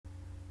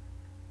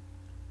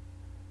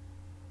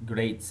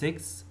grade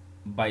 6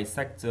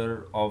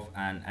 bisector of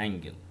an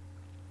angle.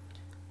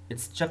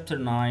 It's chapter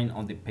 9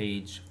 on the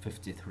page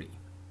 53.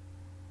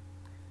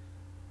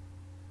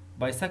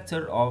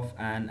 Bisector of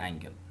an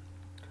angle.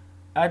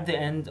 At the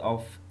end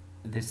of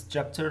this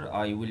chapter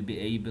I will be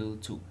able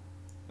to.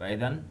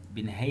 فإذا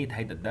بنهاية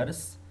هيدا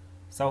الدرس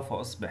سوف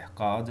أصبح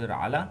قادر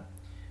على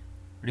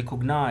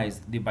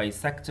recognize the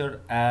bisector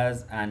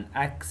as an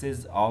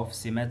axis of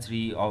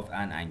symmetry of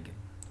an angle.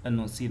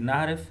 إنه نصير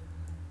نعرف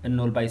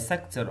إنه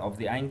البايسكتر of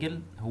the angle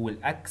هو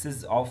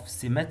الأكسس of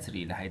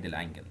symmetry لهيدا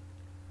الأنجل.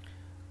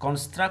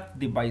 Construct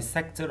the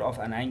bisector of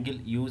an angle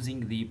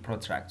using the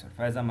protractor.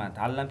 فإذا ما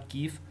نتعلم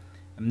كيف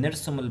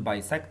بنرسم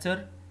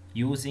البايسكتر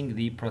using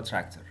the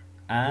protractor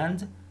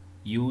and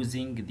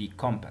using the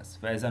compass.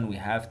 فإذا we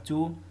have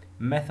two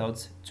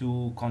methods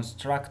to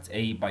construct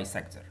a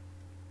bisector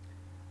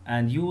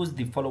and use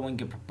the following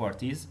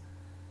properties.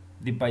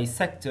 The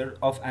bisector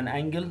of an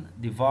angle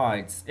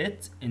divides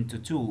it into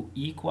two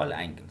equal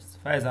angles.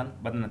 فإذا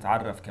بدنا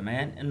نتعرف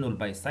كمان إنه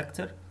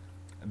البايسكتر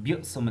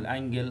بيقسم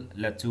الانجل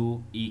ل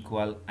two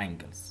equal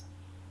angles.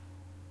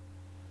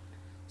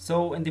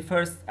 So in the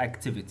first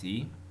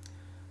activity,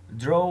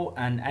 draw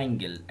an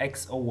angle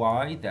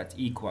XOY that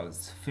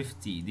equals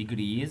 50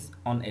 degrees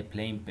on a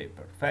plain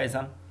paper.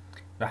 فإذا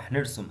راح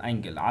نرسم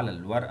انجل على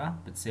الورقة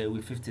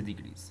بتساوي 50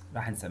 degrees،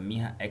 راح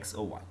نسميها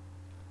XOY.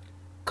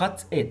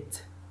 Cut it،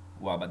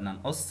 وبدنا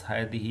نقص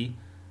هذه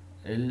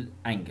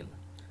الانجل.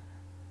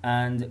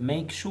 And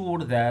make sure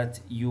that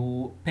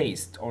you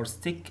paste or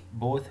stick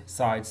both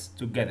sides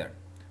together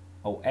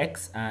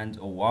OX and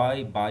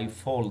OY by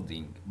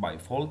folding. By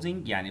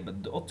folding يعني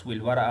بدي أطوي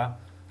الورقة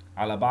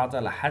على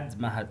بعضها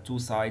لحد ما هال two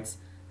sides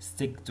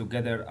stick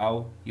together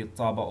أو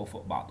يتطابقوا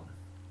فوق بعضهم.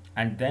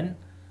 And then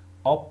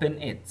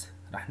open it،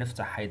 رح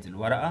نفتح هيدي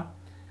الورقة.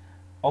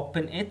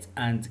 Open it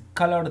and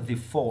color the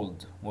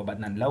fold،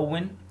 وبدنا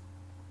نلون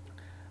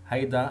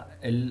هيدا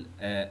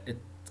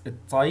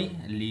الطي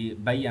اللي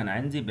بين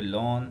عندي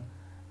باللون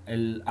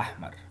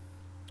الأحمر.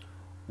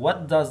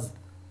 What does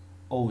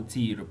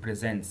OT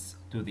represents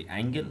to the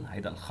angle؟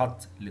 هيدا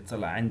الخط اللي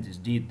طلع عندي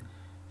جديد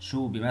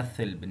شو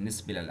بيمثل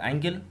بالنسبة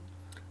للأنجل؟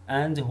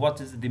 And what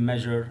is the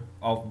measure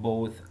of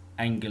both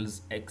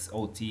angles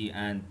XOT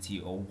and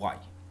TOY؟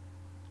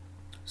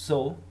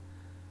 So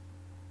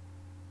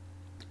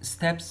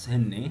steps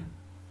هني.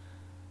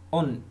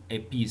 On a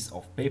piece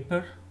of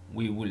paper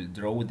we will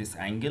draw this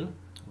angle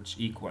which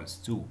equals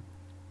to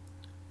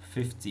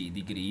 50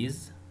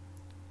 degrees,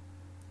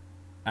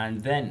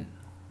 and then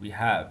we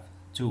have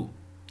to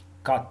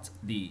cut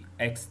the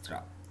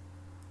extra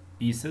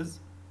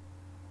pieces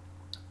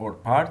or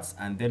parts,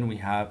 and then we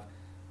have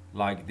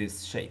like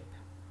this shape,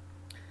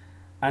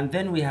 and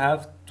then we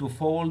have to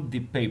fold the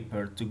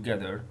paper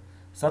together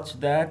such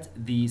that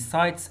the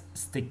sides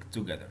stick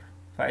together.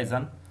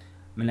 فإذا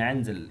من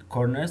عند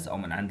الكورنرز أو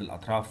من عند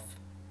الأطراف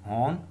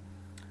هون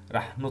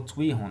رح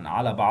نطويهم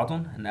على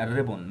بعضهم،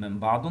 نقربهم من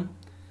بعضهم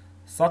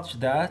such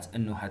that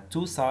إنه هال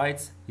two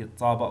sides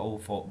يتطابقوا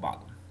فوق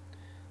بعضهم.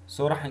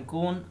 So رح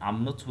نكون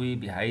عم نطوي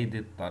بهيدي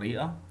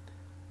الطريقة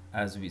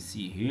as we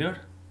see here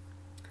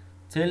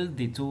till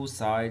the two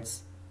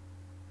sides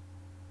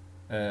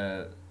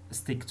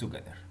stick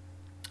together.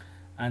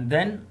 And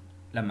then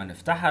لما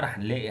نفتحها رح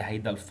نلاقي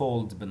هيدا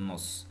الفولد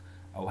بالنص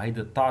أو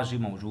هيدا الطعجة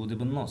موجودة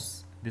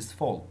بالنص، this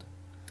fold.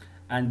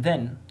 And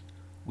then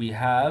we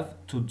have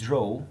to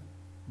draw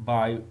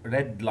by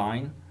red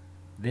line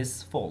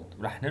this fold.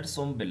 رح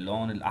نرسم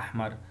باللون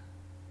الأحمر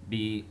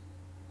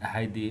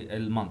بهيدي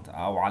المنطقة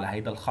أو على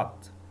هيدا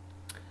الخط.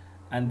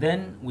 And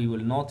then we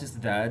will notice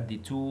that the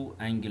two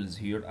angles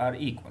here are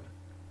equal.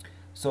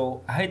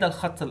 So هيدا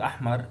الخط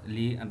الأحمر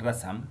اللي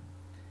انرسم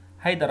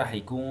هيدا رح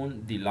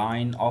يكون the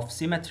line of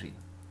symmetry.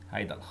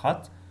 هيدا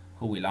الخط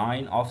هو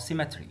line of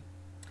symmetry.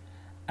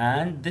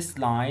 And this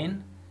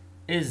line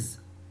is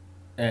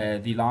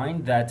the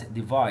line that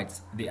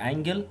divides the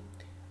angle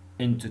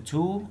into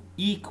two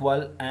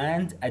equal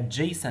and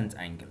adjacent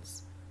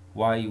angles.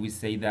 Why we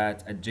say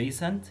that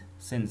adjacent?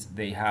 Since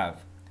they have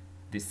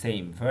the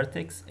same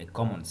vertex, a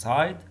common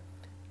side,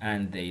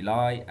 and they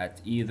lie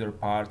at either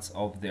parts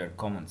of their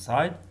common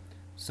side,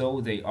 so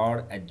they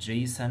are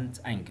adjacent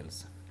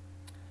angles.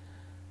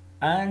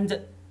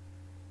 And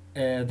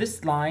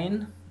this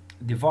line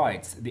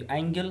divides the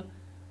angle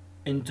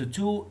into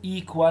two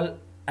equal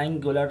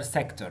angular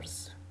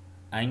sectors.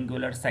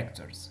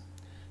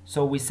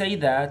 So we say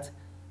that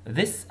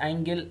this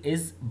angle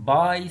is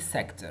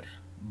bisector.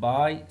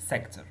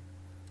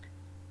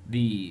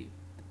 The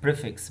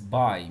prefix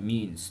bi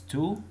means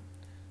two,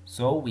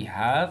 so we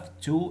have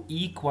two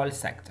equal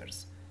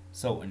sectors.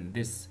 So in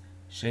this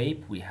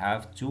shape we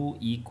have two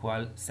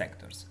equal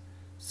sectors.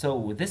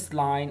 So this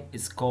line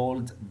is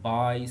called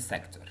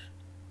bisector.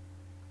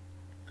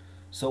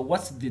 So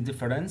what's the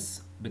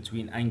difference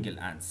between angle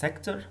and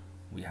sector?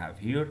 We have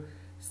here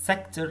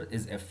sector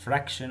is a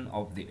fraction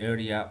of the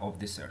area of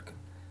the circle.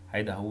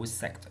 هيدا هو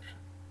السector.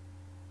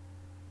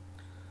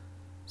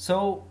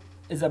 So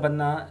إذا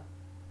بدنا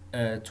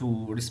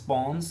to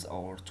respond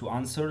or to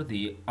answer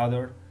the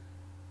other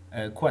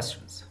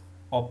questions.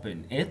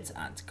 open it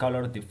and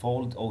color the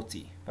fold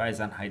OT.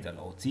 فإذا هيدا ال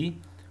OT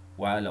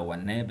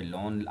ولوناه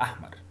باللون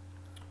الأحمر.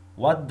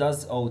 What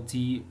does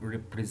OT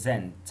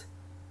represent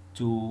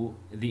to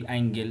the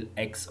angle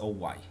X or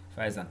Y؟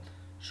 فإذا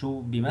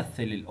شو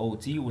بيمثل ال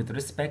OT with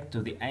respect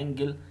to the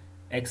angle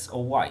X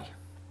or Y؟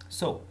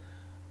 So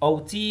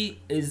OT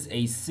is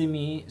a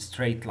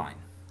semi-straight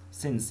line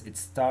since it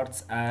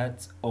starts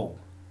at O.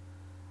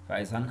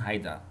 فإذا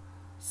هيدا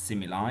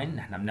semi line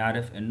نحن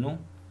بنعرف إنه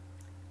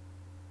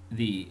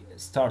the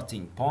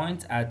starting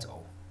point at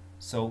O.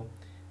 So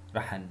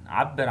رح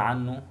نعبر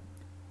عنه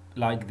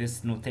like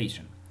this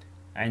notation.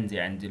 عند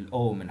ال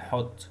O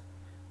بنحط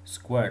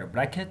square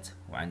bracket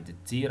وعند ال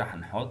T رح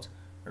نحط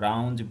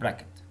round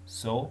bracket.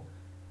 So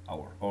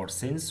or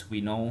since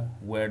we know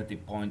where the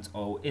point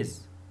O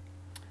is.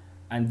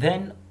 And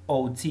then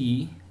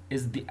OT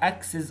is the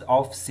axis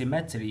of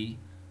symmetry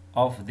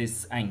of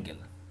this angle.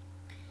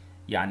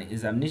 يعني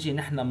إذا بنيجي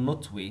نحن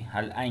بنطوي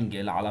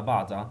هالانجل على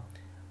بعضها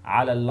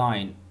على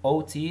اللاين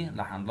OT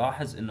رح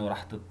نلاحظ إنه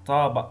رح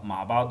تتطابق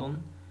مع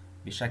بعضهم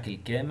بشكل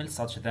كامل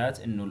such that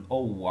إنه ال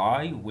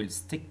OY will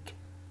stick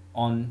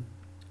on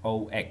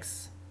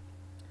OX.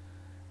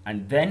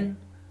 And then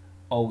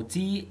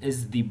OT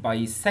is the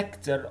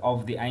bisector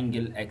of the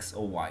angle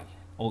XOY.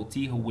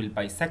 OT هو ال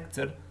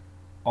bisector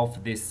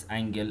of this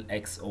angle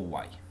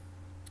XOY.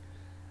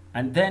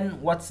 And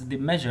then what's the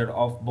measure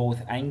of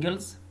both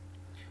angles?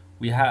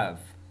 We have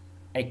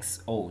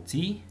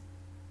XOT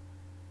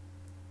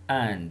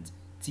and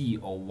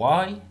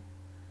TOY,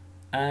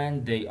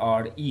 and they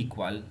are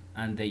equal,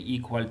 and they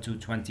equal to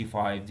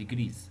 25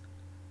 degrees.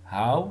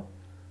 How?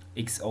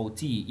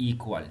 XOT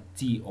equal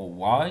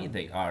TOY,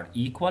 they are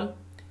equal,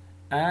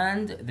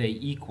 and they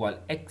equal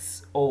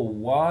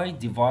XOY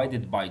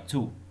divided by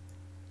 2,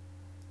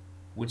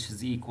 which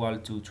is equal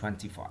to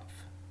 25.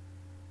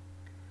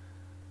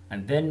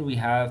 And then we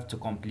have to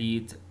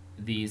complete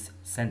these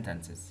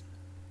sentences.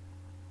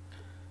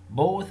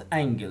 Both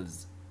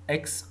angles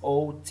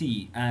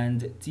XOT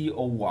and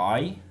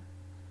TOY,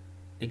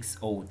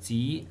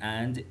 XOT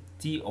and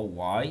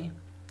TOY,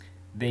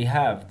 they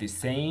have the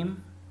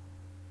same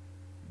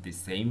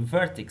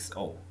vertex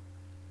O.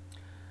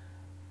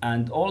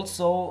 And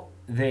also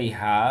they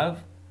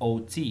have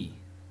OT.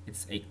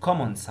 It's a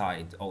common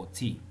side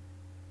OT.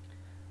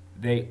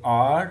 They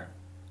are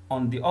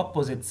on the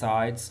opposite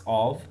sides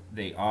of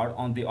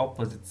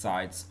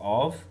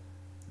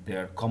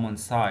their common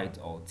side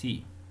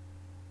OT.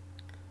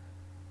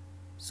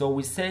 So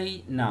we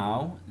say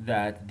now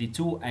that the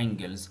two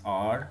angles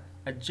are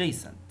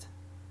adjacent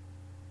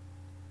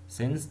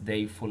since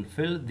they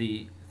fulfill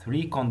the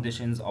three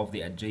conditions of the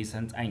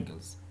adjacent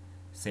angles: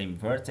 same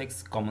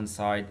vertex, common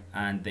side,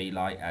 and they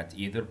lie at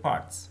either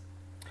parts.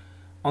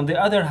 On the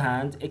other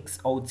hand,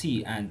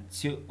 XOT and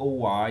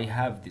TOY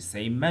have the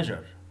same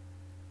measure.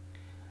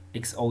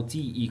 XOT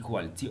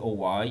equal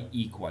TOY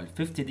equal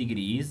 50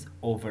 degrees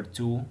over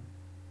 2,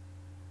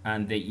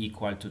 and they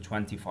equal to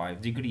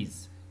 25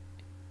 degrees.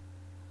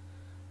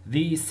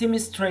 The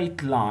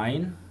semi-straight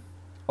line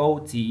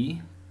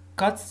OT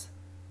cuts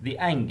the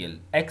angle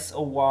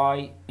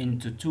XOY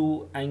into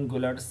two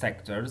angular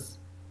sectors,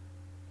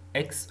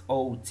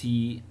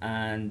 XOT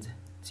and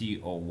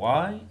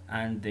TOY,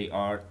 and they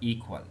are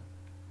equal.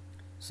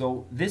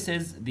 So this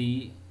is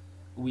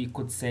we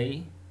could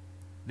say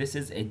this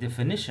is a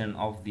definition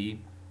of the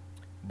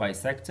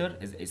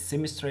bisector, is a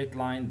semi-straight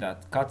line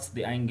that cuts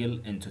the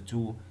angle into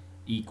two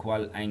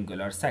equal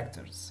angular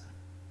sectors.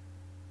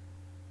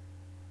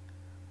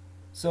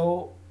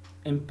 So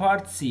in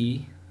part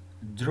C,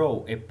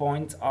 draw a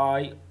point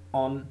I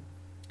on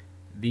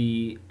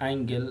the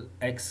angle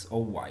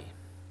XOY.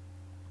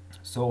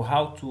 So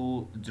how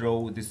to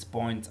draw this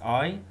point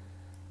I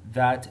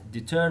that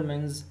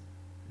determines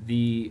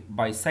the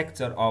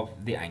bisector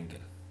of the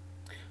angle?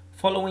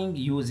 Following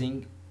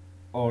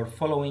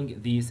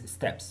these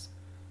steps.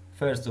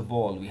 First of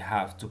all, we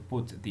have to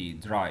put the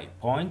dry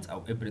point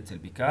أو إبرة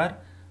البكار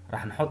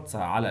راح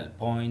نحطها على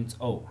البوينت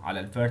O على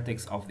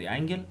الvertex of the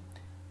angle,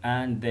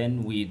 and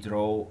then we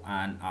draw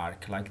an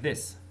arc like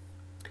this,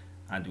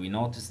 and we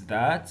notice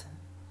that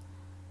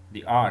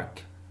the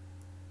arc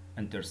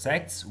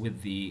intersects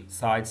with the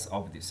sides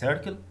of the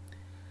circle,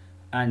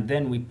 and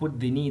then we put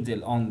the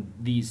needle on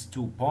these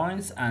 2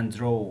 points and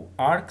draw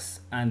arcs,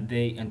 and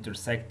they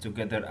intersect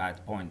together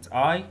at point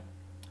I,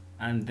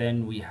 and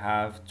then we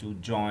have to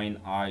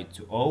join I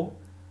to O,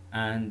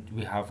 and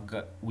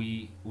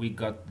we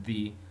got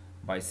the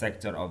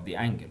bisector of the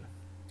angle.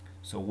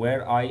 So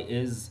where I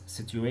is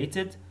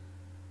situated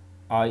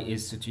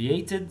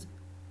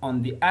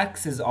on the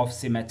axis of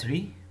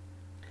symmetry,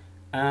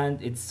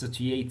 and it's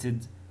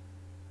situated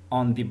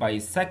on the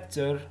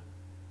bisector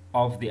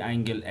of the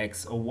angle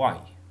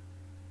XOY.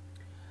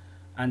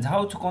 And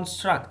how to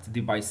construct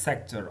the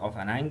bisector of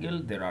an angle?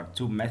 There are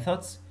two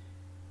methods: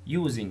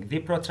 using the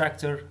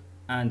protractor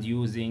and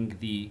using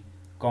the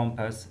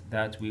compass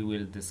that we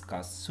will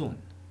discuss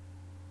soon.